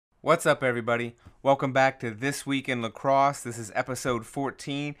What's up, everybody? Welcome back to This Week in Lacrosse. This is episode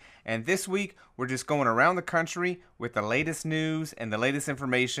 14, and this week we're just going around the country with the latest news and the latest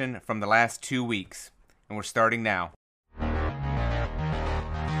information from the last 2 weeks. And we're starting now.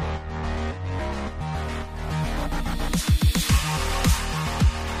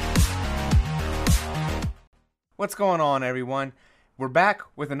 What's going on, everyone? We're back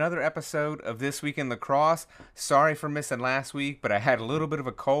with another episode of This Week in Lacrosse. Sorry for missing last week, but I had a little bit of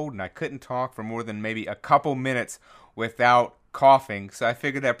a cold and I couldn't talk for more than maybe a couple minutes without coughing, so I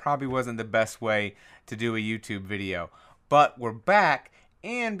figured that probably wasn't the best way to do a YouTube video. But we're back,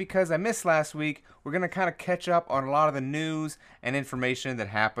 and because I missed last week, we're going to kind of catch up on a lot of the news and information that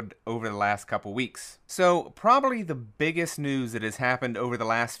happened over the last couple weeks. So probably the biggest news that has happened over the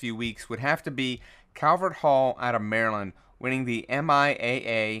last few weeks would have to be Calvert Hall out of Maryland winning the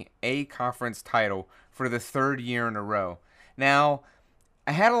MIAA A Conference title for the third year in a row. Now,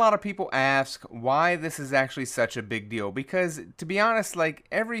 I had a lot of people ask why this is actually such a big deal, because to be honest, like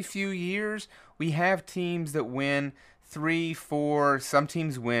every few years we have teams that win 3, 4, some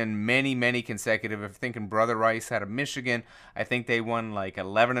teams win many consecutive. If thinking Brother Rice out of Michigan, I think they won like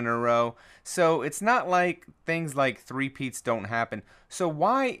 11 in a row. So it's not like things like three-peats don't happen. So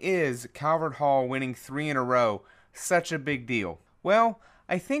why is Calvert Hall winning 3 in a row such a big deal? Well,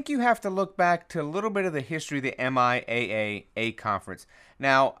 I think you have to look back to a little bit of the history of the MIAA A Conference.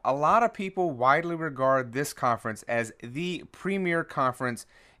 Now, a lot of people widely regard this conference as the premier conference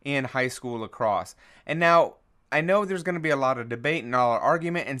in high school lacrosse. And now, I know there's going to be a lot of debate and a lot of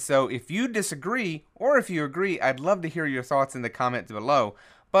argument, and so if you disagree, or if you agree, I'd love to hear your thoughts in the comments below.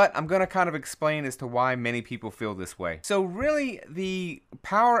 But I'm going to kind of explain as to why many people feel this way. So really, the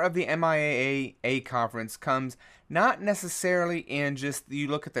power of the MIAA A Conference comes not necessarily in just you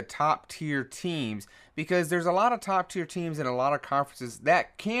look at the top tier teams, because there's a lot of top tier teams in a lot of conferences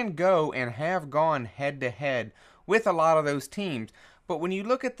that can go and have gone head to head with a lot of those teams. But when you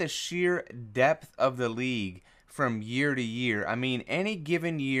look at the sheer depth of the league from year to year, I mean, any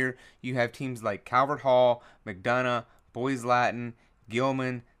given year you have teams like Calvert Hall, McDonough, Boys Latin,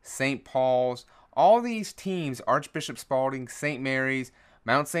 Gilman, St. Paul's, all these teams, Archbishop Spalding, St. Mary's,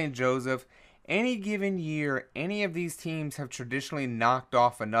 Mount St. Joseph, any given year, any of these teams have traditionally knocked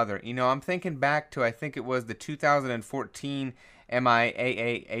off another. You know, I'm thinking back to, I think it was the 2014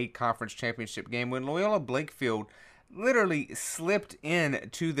 MIAA A Conference Championship game when Loyola Blakefield literally slipped in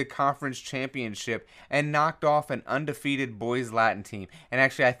to the conference championship and knocked off an undefeated boys Latin team. And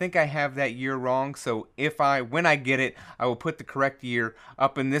actually, I think I have that year wrong, so when I get it, I will put the correct year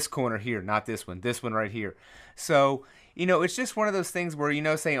up in this corner here, not this one right here. So, you know, it's just one of those things where, you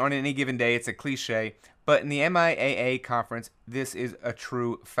know, say on any given day, it's a cliche, but in the MIAA conference, this is a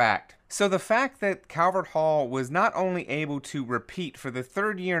true fact. So the fact that Calvert Hall was not only able to repeat for the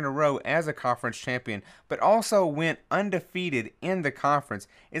third year in a row as a conference champion, but also went undefeated in the conference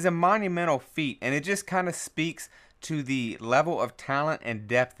is a monumental feat, and it just kind of speaks to the level of talent and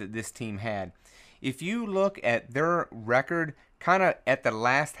depth that this team had. If you look at their record kind of at the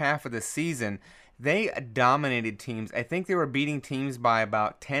last half of the season, they dominated teams. I think they were beating teams by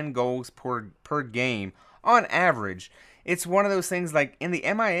about 10 goals per game on average. It's one of those things like in the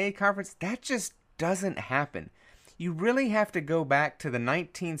MIA conference, that just doesn't happen. You really have to go back to the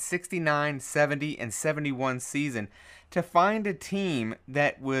 1969, 70, and 71 season to find a team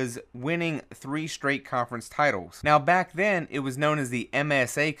that was winning 3 straight conference titles. Now back then, it was known as the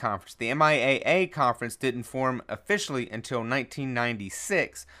MSA Conference. The MIAA Conference didn't form officially until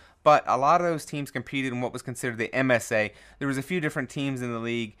 1996. But a lot of those teams competed in what was considered the MSA. There was a few different teams in the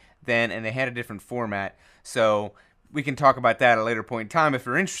league then, and they had a different format. So we can talk about that at a later point in time if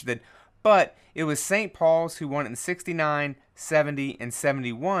you're interested. But it was St. Paul's who won it in 69, 70, and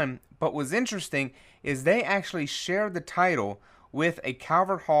 71. But what's interesting is they actually shared the title with a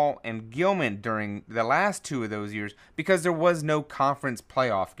Calvert Hall and Gilman during the last 2 of those years because there was no conference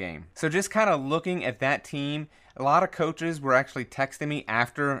playoff game. So just kind of looking at that team, a lot of coaches were actually texting me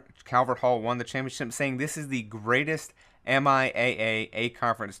after Calvert Hall won the championship saying this is the greatest MIAA A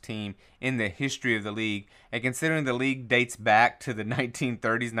Conference team in the history of the league. And considering the league dates back to the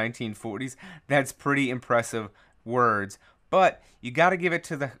 1930s, 1940s, that's pretty impressive words. But you got to give it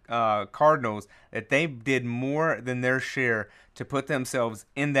to the Cardinals that they did more than their share to put themselves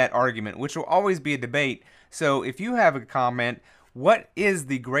in that argument, which will always be a debate. So if you have a comment, what is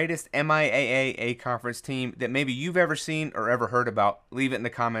the greatest MIAA A Conference team that maybe you've ever seen or ever heard about? Leave it in the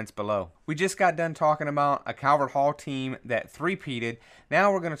comments below. We just got done talking about a Calvert Hall team that three-peated.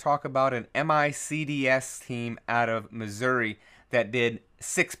 Now we're going to talk about an MICDS team out of Missouri that did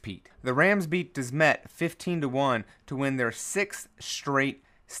six-peat. The Rams beat Desmet 15-1 to win their 6th straight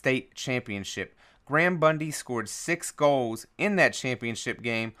state championship. Graham Bundy scored 6 goals in that championship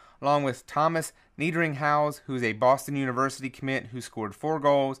game, along with Thomas Niederinghaus, who's a Boston University commit who scored 4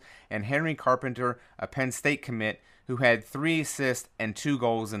 goals, and Henry Carpenter, a Penn State commit, who had 3 assists and 2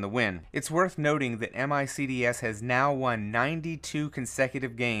 goals in the win. It's worth noting that MICDS has now won 92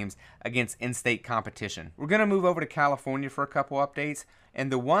 consecutive games against in-state competition. We're going to move over to California for a couple updates,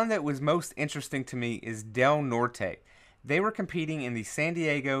 and the one that was most interesting to me is Del Norte. They were competing in the San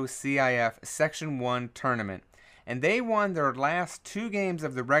Diego CIF Section 1 tournament, and they won their last 2 games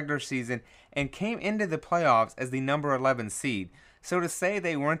of the regular season and came into the playoffs as the number 11 seed. So to say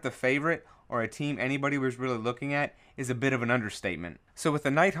they weren't the favorite or a team anybody was really looking at is a bit of an understatement. So with the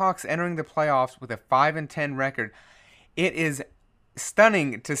Nighthawks entering the playoffs with a 5-10 record, it is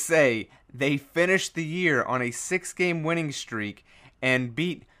stunning to say they finished the year on a 6-game winning streak and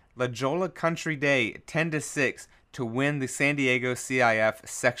beat La Jolla Country Day 10-6 to win the San Diego CIF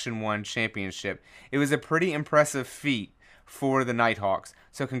Section 1 championship. It was a pretty impressive feat for the Nighthawks,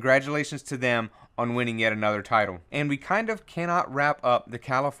 so congratulations to them on winning yet another title. And we kind of cannot wrap up the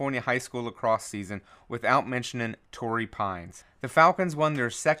California high school lacrosse season without mentioning Torrey Pines. The Falcons won their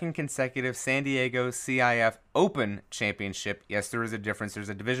 2nd consecutive San Diego CIF Open Championship. Yes, there is a difference. There's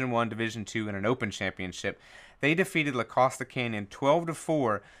a Division I, Division II, and an Open Championship. They defeated La Costa Canyon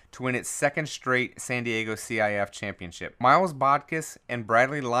 12-4 to win its 2nd straight San Diego CIF championship. Miles Bodkus and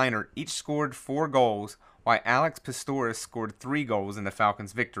Bradley Leinert each scored 4 goals, while Alex Pistorius scored 3 goals in the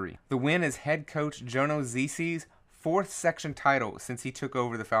Falcons' victory. The win is head coach Jono Zisi's 4th section title since he took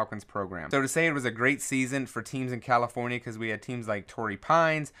over the Falcons program. So to say it was a great season for teams in California, because we had teams like Torrey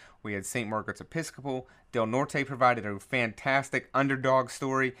Pines, we had St. Margaret's Episcopal, Del Norte provided a fantastic underdog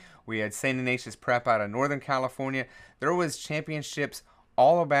story, we had St. Ignatius Prep out of Northern California. There was championships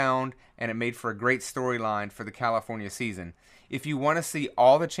all abound, and it made for a great storyline for the California season. If you want to see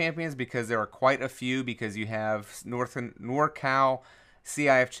all the champions, because there are quite a few, because you have NorCal,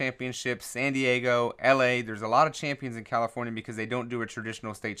 CIF championships, San Diego, LA, there's a lot of champions in California because they don't do a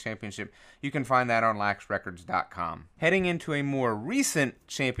traditional state championship. You can find that on laxrecords.com. Heading into a more recent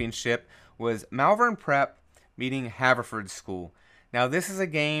championship was Malvern Prep meeting Haverford School. Now this is a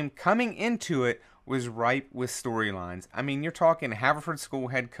game coming into it was ripe with storylines. I mean, you're talking Haverford School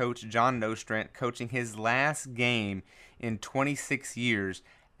head coach John Nostrand coaching his last game in 26 years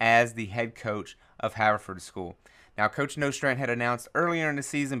as the head coach of Haverford School. Now, Coach Nostrand had announced earlier in the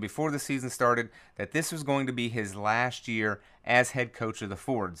season, before the season started, that this was going to be his last year as head coach of the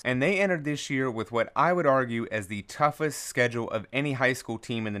Fords. And they entered this year with what I would argue as the toughest schedule of any high school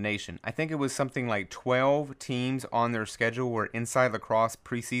team in the nation. I think it was something like 12 teams on their schedule were Inside Lacrosse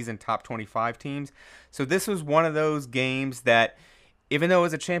preseason top 25 teams. So this was one of those games that, even though it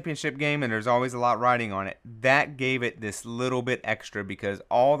was a championship game and there's always a lot riding on it, that gave it this little bit extra because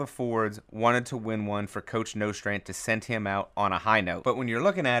all the Fords wanted to win one for Coach Nostrand to send him out on a high note. But when you're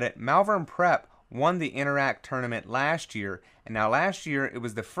looking at it, Malvern Prep won the Interact tournament last year, and now last year it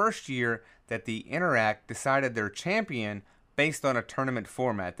was the first year that the Interact decided their champion based on a tournament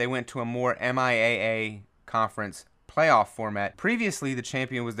format. They went to a more MIAA conference playoff format. Previously, the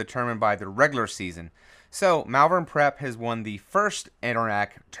champion was determined by the regular season. So Malvern Prep has won the first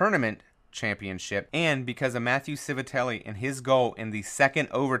Interact tournament championship, and because of Matthew Civitelli and his goal in the second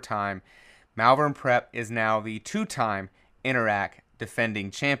overtime, Malvern Prep is now the 2-time Interact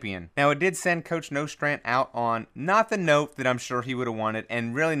defending champion. Now, it did send Coach Nostrand out on not the note that I'm sure he would have wanted,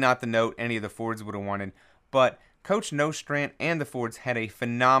 and really not the note any of the Fords would have wanted, but Coach Nostrand and the Fords had a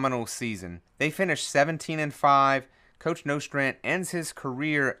phenomenal season. They finished 17-5. Coach Nostrand ends his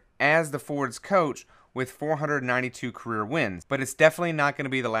career as the Fords coach with 492 career wins. But it's definitely not going to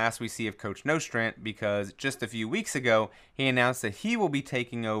be the last we see of Coach Nostrand, because just a few weeks ago, he announced that he will be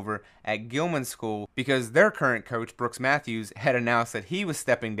taking over at Gilman School because their current coach, Brooks Matthews, had announced that he was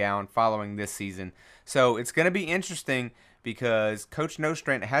stepping down following this season. So it's going to be interesting because Coach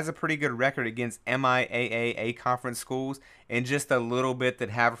Nostrand has a pretty good record against MIAA conference schools in just a little bit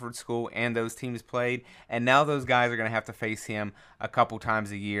that Haverford School and those teams played. And now those guys are going to have to face him a couple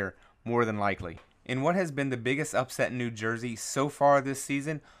times a year, more than likely. In what has been the biggest upset in New Jersey so far this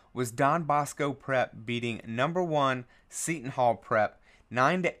season was Don Bosco Prep beating number 1 Seton Hall Prep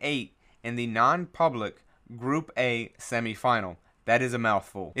 9-8 in the non-public Group A semifinal. That is a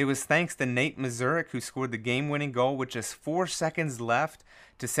mouthful. It was thanks to Nate Mazurik, who scored the game-winning goal with just 4 seconds left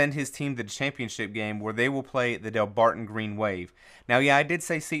to send his team to the championship game, where they will play the Del Barton Green Wave. Now, yeah, I did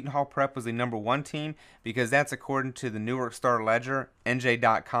say Seton Hall Prep was the number 1 team because that's according to the Newark Star Ledger,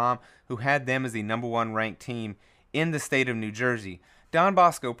 NJ.com, who had them as the number 1 ranked team in the state of New Jersey. Don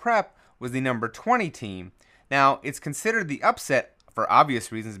Bosco Prep was the number 20 team. Now, it's considered the upset for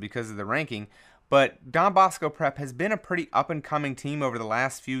obvious reasons because of the ranking. But Don Bosco Prep has been a pretty up-and-coming team over the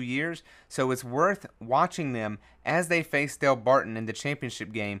last few years, so it's worth watching them as they face Del Barton in the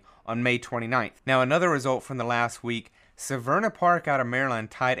championship game on May 29th. Now, another result from the last week, Severna Park out of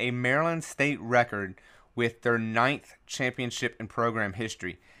Maryland tied a Maryland state record with their 9th championship in program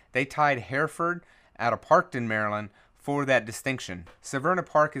history. They tied Hereford out of Parkton, Maryland for that distinction. Severna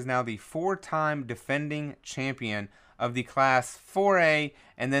Park is now the 4-time defending champion of the Class 4A,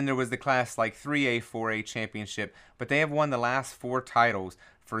 and then there was the Class 3A, 4A championship, but they have won the last 4 titles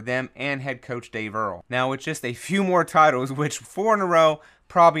for them and head coach Dave Earl. Now, with just a few more titles, which 4 in a row,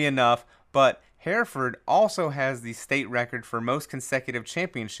 probably enough, but Hereford also has the state record for most consecutive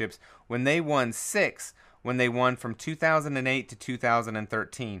championships when they won 6, when they won from 2008 to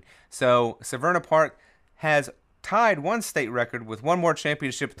 2013. So Severna Park has tied one state record. With one more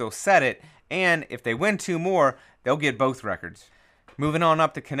championship, they'll set it, and if they win 2 more, they'll get both records. Moving on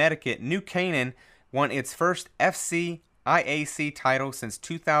up to Connecticut, New Canaan won its first FCIAC title since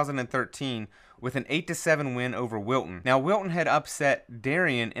 2013 with an 8-7 win over Wilton. Now, Wilton had upset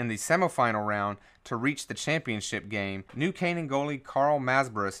Darien in the semifinal round to reach the championship game. New Canaan goalie Carl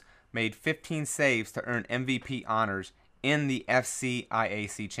Masbris made 15 saves to earn MVP honors in the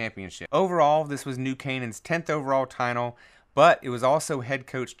FCIAC championship. Overall, this was New Canaan's 10th overall title, but it was also head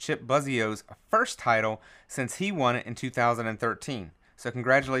coach Chip Buzzio's first title since he won it in 2013. So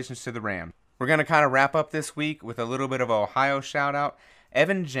congratulations to the Rams. We're going to kind of wrap up this week with a little bit of an Ohio shout out.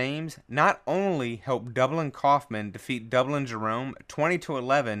 Evan James not only helped Dublin Kaufman defeat Dublin Jerome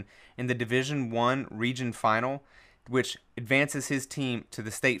 20-11 in the Division I region final, which advances his team to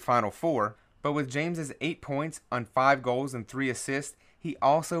the state Final Four, but with James's 8 points on 5 goals and 3 assists, he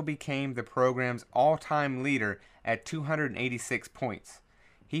also became the program's all-time leader at 286 points.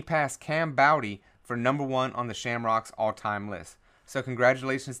 He passed Cam Bowdy for number 1 on the Shamrocks all-time list. So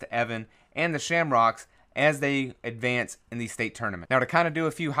congratulations to Evan and the Shamrocks as they advance in the state tournament. Now, to kind of do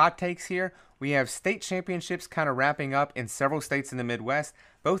a few hot takes here, we have state championships kind of wrapping up in several states in the Midwest.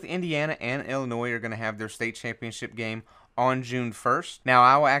 Both Indiana and Illinois are going to have their state championship game on June 1st. Now,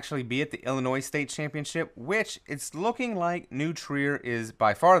 I will actually be at the Illinois State Championship, which it's looking like New Trier is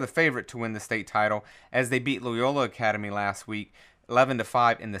by far the favorite to win the state title as they beat Loyola Academy last week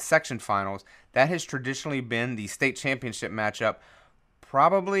 11-5 in the section finals. That has traditionally been the state championship matchup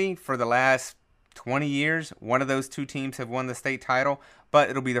probably for the last 20 years. One of those two teams have won the state title, but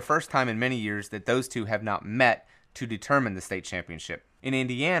it'll be the first time in many years that those two have not met to determine the state championship. In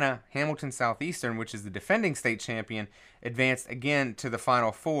Indiana, Hamilton Southeastern, which is the defending state champion, advanced again to the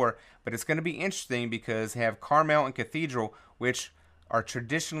Final Four, but it's going to be interesting because they have Carmel and Cathedral, which are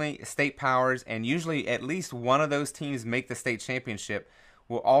traditionally state powers, and usually at least one of those teams make the state championship,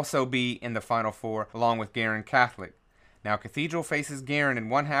 will also be in the Final Four along with Guerin Catholic. Now, Cathedral faces Guerin in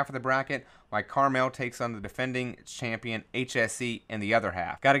one half of the bracket, while Carmel takes on the defending champion HSE in the other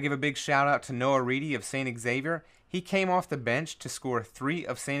half. Got to give a big shout out to Noah Reedy of St. Xavier. He came off the bench to score 3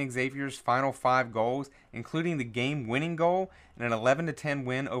 of St. Xavier's final 5 goals, including the game-winning goal and an 11-10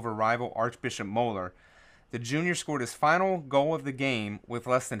 win over rival Archbishop Moeller. The junior scored his final goal of the game with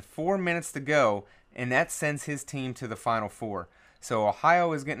less than 4 minutes to go, and that sends his team to the Final Four. So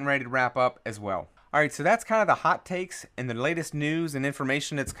Ohio is getting ready to wrap up as well. Alright, so that's kind of the hot takes and the latest news and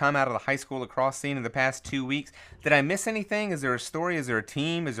information that's come out of the high school lacrosse scene in the past 2 weeks. Did I miss anything? Is there a story? Is there a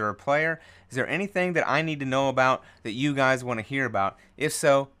team? Is there a player? Is there anything that I need to know about that you guys want to hear about? If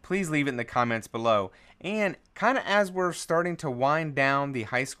so, please leave it in the comments below. And kind of as we're starting to wind down the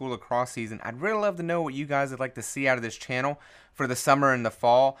high school lacrosse season, I'd really love to know what you guys would like to see out of this channel for the summer and the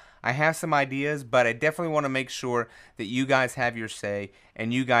fall. I have some ideas, but I definitely want to make sure that you guys have your say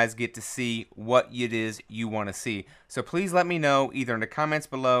and you guys get to see what it is you want to see. So please let me know either in the comments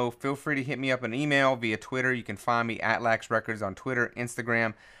below. Feel free to hit me up an email via Twitter. You can find me at Lax Records on Twitter,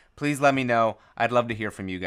 Instagram. Please let me know. I'd love to hear from you guys.